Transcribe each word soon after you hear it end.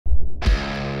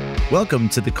Welcome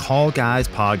to the Call Guys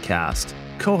podcast,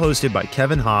 co-hosted by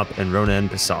Kevin Hopp and Ronan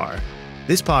Passar.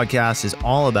 This podcast is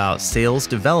all about sales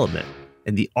development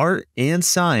and the art and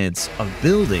science of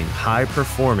building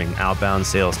high-performing outbound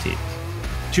sales teams.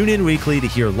 Tune in weekly to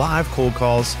hear live cold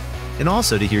calls and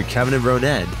also to hear Kevin and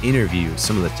Ronan interview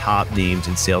some of the top names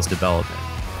in sales development.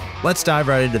 Let's dive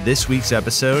right into this week's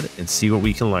episode and see what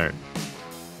we can learn.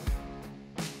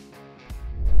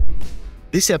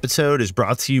 This episode is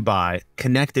brought to you by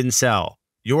ConnectAndSell,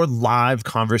 your live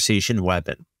conversation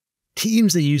weapon.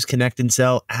 Teams that use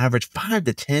ConnectAndSell average 5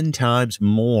 to 10 times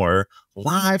more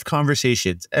live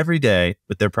conversations every day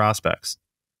with their prospects.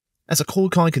 As a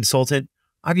cold calling consultant,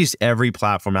 I've used every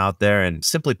platform out there, and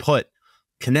simply put,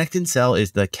 ConnectAndSell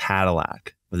is the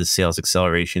Cadillac of the sales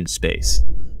acceleration space.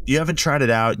 If you haven't tried it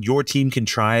out, your team can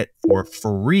try it for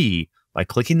free by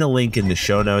clicking the link in the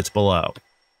show notes below.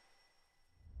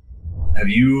 Have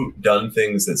you done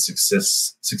things that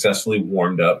successfully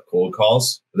warmed up cold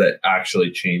calls that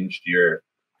actually changed your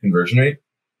conversion rate?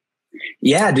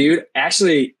 Yeah, dude.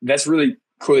 Actually, that's really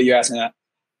cool that you asked me that.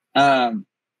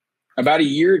 About a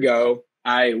year ago,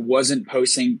 I wasn't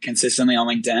posting consistently on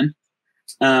LinkedIn.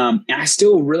 And I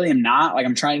still really am not. Like,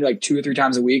 I'm trying to do like 2 or 3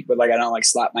 times a week, but like I don't like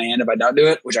slap my hand if I don't do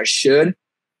it, which I should.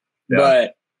 Yeah.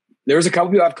 But there was a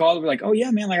couple people I've called that were like, "Oh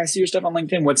yeah, man, like I see your stuff on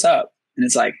LinkedIn. What's up?" And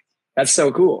it's like, that's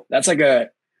so cool. That's like a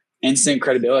instant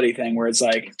credibility thing where it's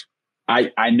like,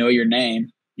 I know your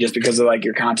name just because of like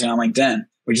your content on LinkedIn,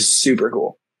 which is super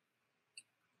cool.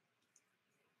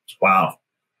 Wow.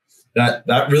 That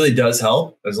really does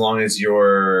help as long as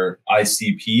your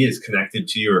ICP is connected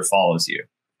to you or follows you.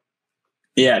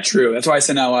 Yeah, true. That's why I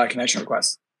send out a lot of connection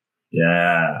requests.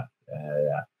 Yeah.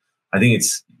 I think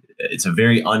it's a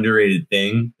very underrated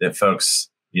thing that folks,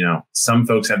 some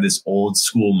folks have this old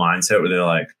school mindset where they're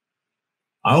like,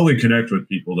 I only connect with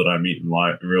people that I meet in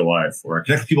real life, or I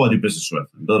connect with people I do business with,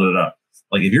 and blah, blah, blah.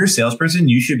 Like, if you're a salesperson,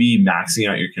 you should be maxing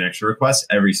out your connection requests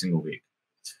every single week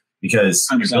because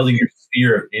 100%. You're building your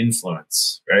sphere of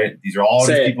influence, right? These are all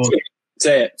these people.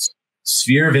 Say it.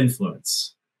 Sphere of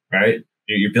influence, right?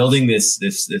 You're building this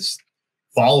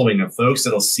following of folks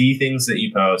that'll see things that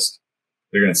you post.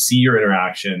 They're going to see your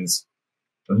interactions.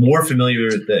 The more familiar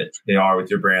that they are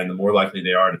with your brand, the more likely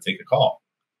they are to take a call.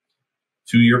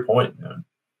 To your point, man.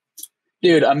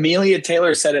 Dude, Amelia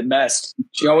Taylor said it best.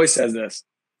 She always says this.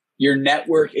 Your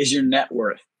network is your net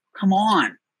worth. Come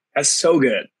on. That's so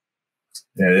good.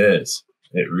 It is.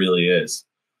 It really is.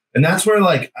 And that's where,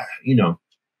 like,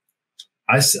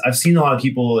 I've seen a lot of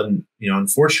people, and,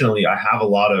 unfortunately, I have a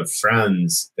lot of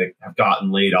friends that have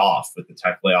gotten laid off with the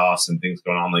tech layoffs and things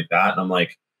going on like that. And I'm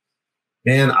like,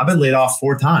 man, I've been laid off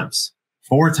 4 times.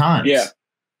 4 times. Yeah.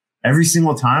 Every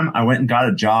single time I went and got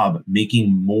a job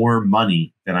making more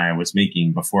money than I was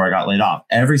making before I got laid off.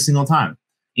 Every single time.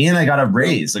 And I got a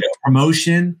raise, like a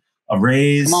promotion, a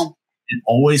raise. It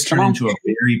always turned into a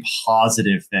very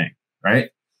positive thing,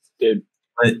 right? Dude.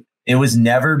 But it was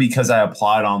never because I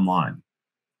applied online.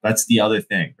 That's the other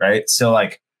thing, right? So,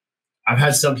 like, I've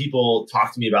had some people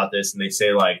talk to me about this, and they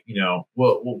say, like,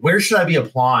 well, where should I be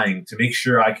applying to make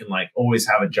sure I can, like, always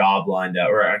have a job lined up,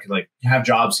 or I can, like, have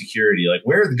job security? Like,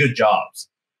 where are the good jobs?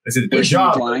 I said, the good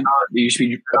jobs. You should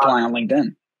be applying on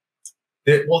LinkedIn.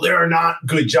 There are not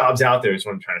good jobs out there, is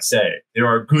what I'm trying to say. There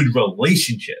are good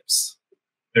relationships.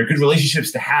 There are good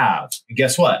relationships to have. And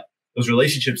guess what? Those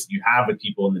relationships that you have with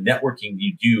people and the networking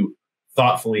you do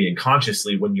thoughtfully and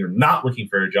consciously when you're not looking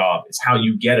for a job is how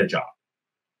you get a job.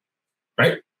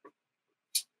 Right?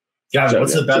 Gavin,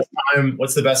 what's the best time?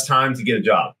 What's the best time to get a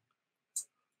job?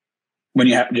 When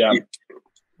you have a job.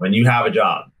 When you have a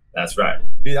job. That's right.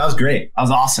 Dude, that was great. That was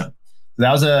awesome.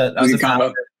 That was a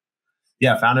founder.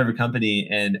 Yeah, founder of a company.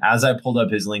 And as I pulled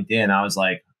up his LinkedIn, I was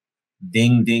like,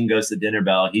 ding, ding goes the dinner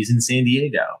bell. He's in San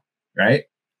Diego, right?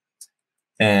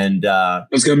 And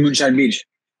let's go to Moonshine Beach.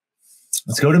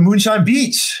 Let's go to Moonshine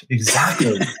Beach.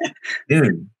 Exactly.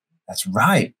 Dude, that's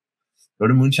right. Go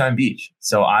to Moonshine Beach.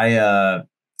 So I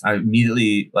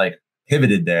immediately like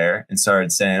pivoted there and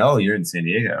started saying, "Oh, you're in San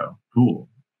Diego. Cool.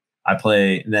 I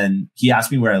play." And then he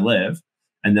asked me where I live.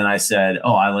 And then I said,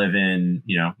 "Oh, I live in,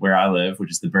 where I live,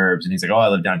 which is the burbs." And he's like, "Oh, I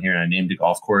live down here." And I named a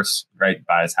golf course right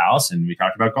by his house. And we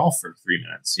talked about golf for 3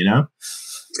 minutes, Yeah,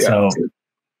 so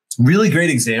really great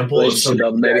example of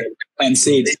plant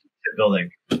seeds.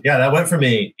 Building. Yeah, that went from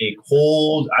a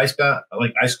cold ice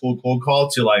cold cold call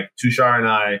to like Tushar and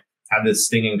I have this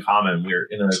thing in common. We're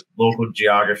in a local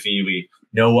geography. We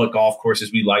know what golf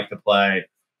courses we like to play.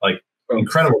 Like,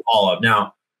 incredible follow up.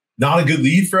 Now, not a good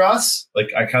lead for us.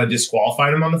 Like, I kind of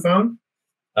disqualified him on the phone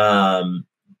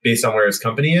based on where his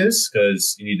company is,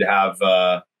 because you need to have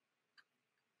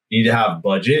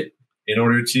budget in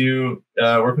order to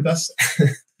work with us?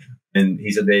 And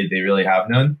he said they really have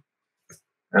none.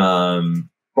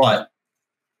 But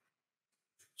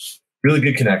really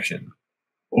good connection.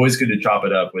 Always good to chop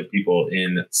it up with people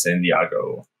in San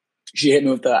Diego. She hit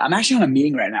me with I'm actually on a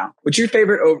meeting right now. What's your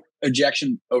favorite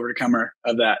objection overcomer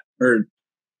of that? Or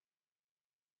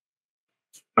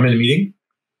I'm in a meeting?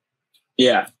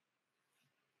 Yeah.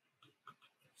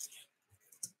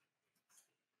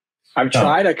 I've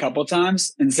tried a couple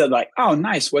times and said like, oh,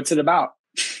 nice. What's it about?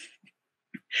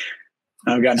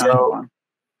 I've gotten one.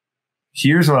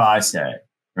 Here's what I say,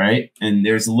 right? And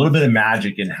there's a little bit of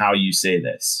magic in how you say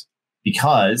this,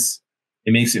 because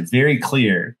it makes it very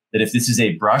clear that if this is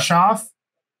a brush off,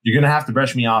 you're going to have to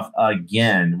brush me off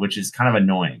again, which is kind of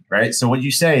annoying, right? So what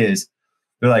you say is,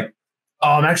 they're like, oh,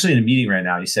 I'm actually in a meeting right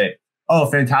now. You say,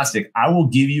 oh, fantastic. I will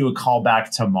give you a call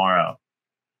back tomorrow.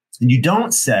 And you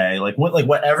don't say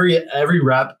what every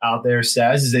rep out there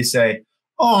says is they say,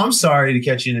 oh, I'm sorry to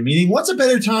catch you in a meeting. What's a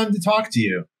better time to talk to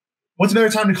you? What's a better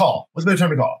time to call? What's a better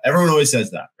time to call? Everyone always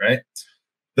says that, right?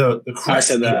 I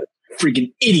said that.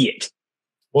 Freaking idiot.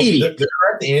 Well, the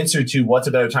correct answer to what's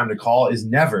a better time to call is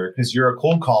never, because you're a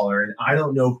cold caller and I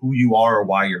don't know who you are or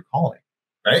why you're calling,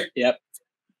 right? Yep.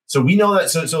 So we know that.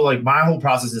 So like my whole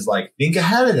process is like, think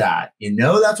ahead of that. You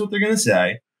know, that's what they're going to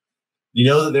say. You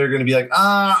know that they're going to be like,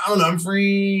 I don't know, I'm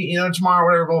free, tomorrow,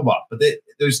 whatever, blah, blah, blah. But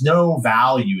there's no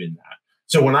value in that.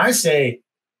 So when I say,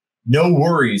 no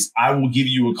worries, I will give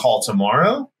you a call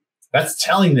tomorrow, that's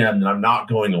telling them that I'm not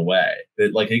going away.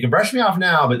 That like they can brush me off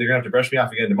now, but they're going to have to brush me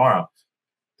off again tomorrow.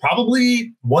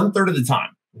 Probably 1/3 of the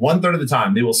time. 1/3 of the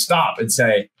time, they will stop and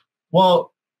say,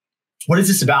 well, what is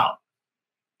this about?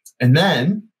 And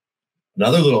then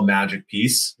another little magic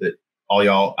piece that all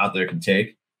y'all out there can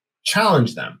take,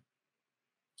 challenge them.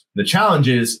 The challenge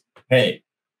is, hey,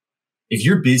 if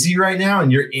you're busy right now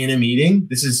and you're in a meeting,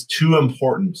 this is too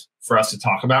important for us to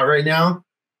talk about right now.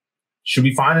 Should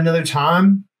we find another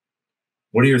time?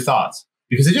 What are your thoughts?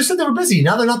 Because they just said they were busy.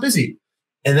 Now they're not busy.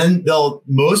 And then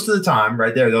most of the time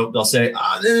right there, they'll say,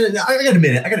 I got a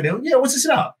minute. Yeah, what's this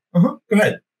about? Go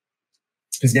ahead.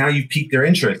 Because now you've piqued their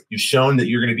interest. You've shown that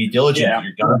you're going to be diligent. Yeah.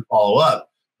 You're going to follow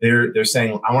up. They're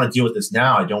saying, I want to deal with this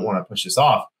now. I don't want to push this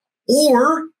off.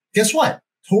 Or guess what?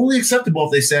 Totally acceptable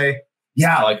if they say,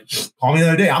 yeah, like call me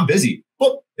another day. I'm busy.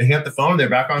 Boop. They hang up the phone. They're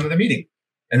back on to the meeting.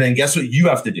 And then guess what you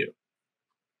have to do?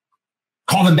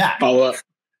 Call them back. Follow up.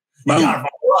 You got to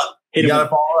follow up. Hit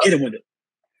him with it.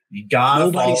 You got to follow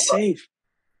up. Nobody's safe.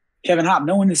 Kevin Hopp,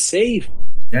 no one is safe.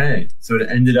 Dang. So it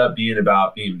ended up being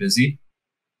about being busy.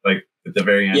 Like at the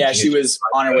very end. Yeah, she was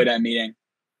on her way to a meeting.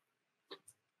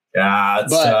 Yeah,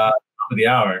 it's top of the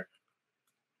hour.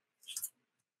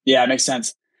 Yeah, it makes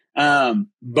sense.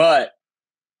 But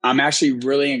I'm actually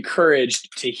really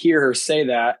encouraged to hear her say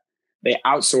that they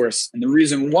outsource. And the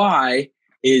reason why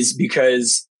is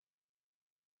because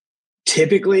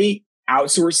typically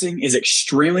outsourcing is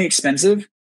extremely expensive,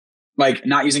 like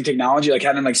not using technology, like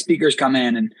having like speakers come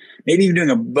in and maybe even doing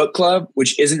a book club,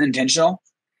 which isn't intentional.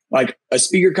 Like a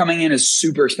speaker coming in is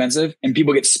super expensive and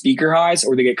people get speaker highs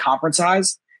or they get conference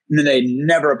highs and then they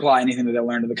never apply anything that they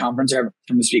learned at the conference or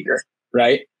from the speaker,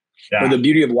 right? Yeah. But the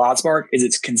beauty of WattSpark is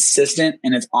it's consistent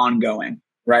and it's ongoing,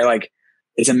 right? Like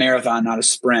it's a marathon, not a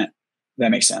sprint. That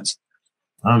makes sense.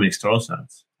 That makes total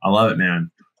sense. I love it,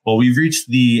 man. Well, we've reached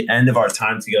the end of our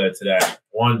time together today. I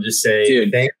wanted to just say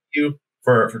thank you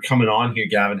for coming on here,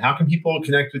 Gavin. How can people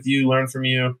connect with you, learn from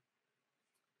you?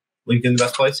 LinkedIn, the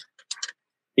best place?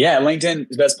 Yeah, LinkedIn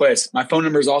is the best place. My phone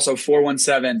number is also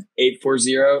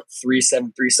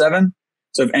 417-840-3737.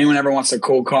 So if anyone ever wants to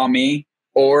cold call me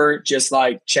or just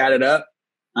like chat it up,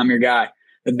 I'm your guy.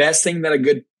 The best thing that a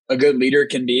good leader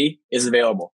can be is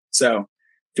available. So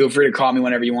feel free to call me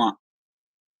whenever you want.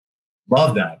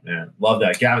 Love that, man. Love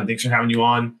that. Gavin, thanks for having you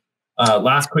on.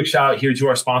 Last quick shout out here to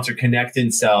our sponsor,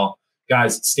 ConnectAndSell.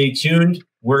 Guys, stay tuned.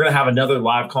 We're going to have another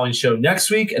live calling show next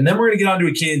week, and then we're going to get onto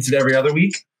a cadence at every other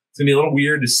week. It's going to be a little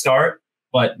weird to start,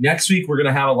 but next week we're going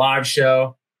to have a live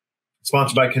show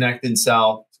sponsored by ConnectAndSell. It's going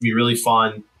to be really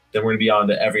fun. Then we're going to be on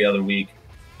to every other week.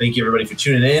 Thank you, everybody, for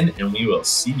tuning in, and we will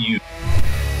see you.